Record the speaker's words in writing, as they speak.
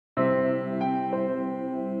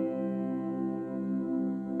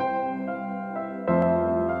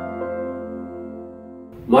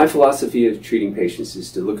My philosophy of treating patients is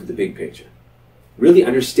to look at the big picture. Really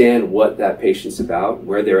understand what that patient's about,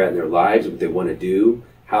 where they're at in their lives, what they want to do,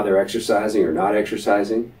 how they're exercising or not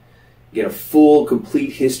exercising. Get a full,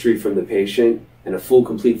 complete history from the patient and a full,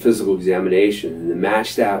 complete physical examination, and then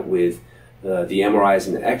match that with the MRIs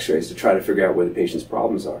and the X-rays to try to figure out where the patient's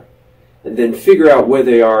problems are. And then figure out where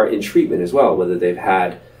they are in treatment as well, whether they've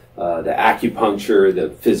had the acupuncture,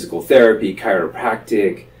 the physical therapy,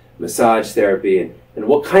 chiropractic, massage therapy, and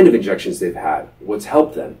what kind of injections they've had, what's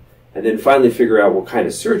helped them. And then finally figure out what kind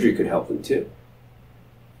of surgery could help them too.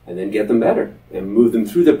 And then get them better and move them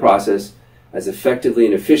through the process as effectively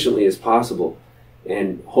and efficiently as possible,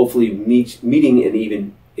 and hopefully meeting and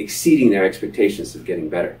even exceeding their expectations of getting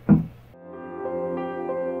better.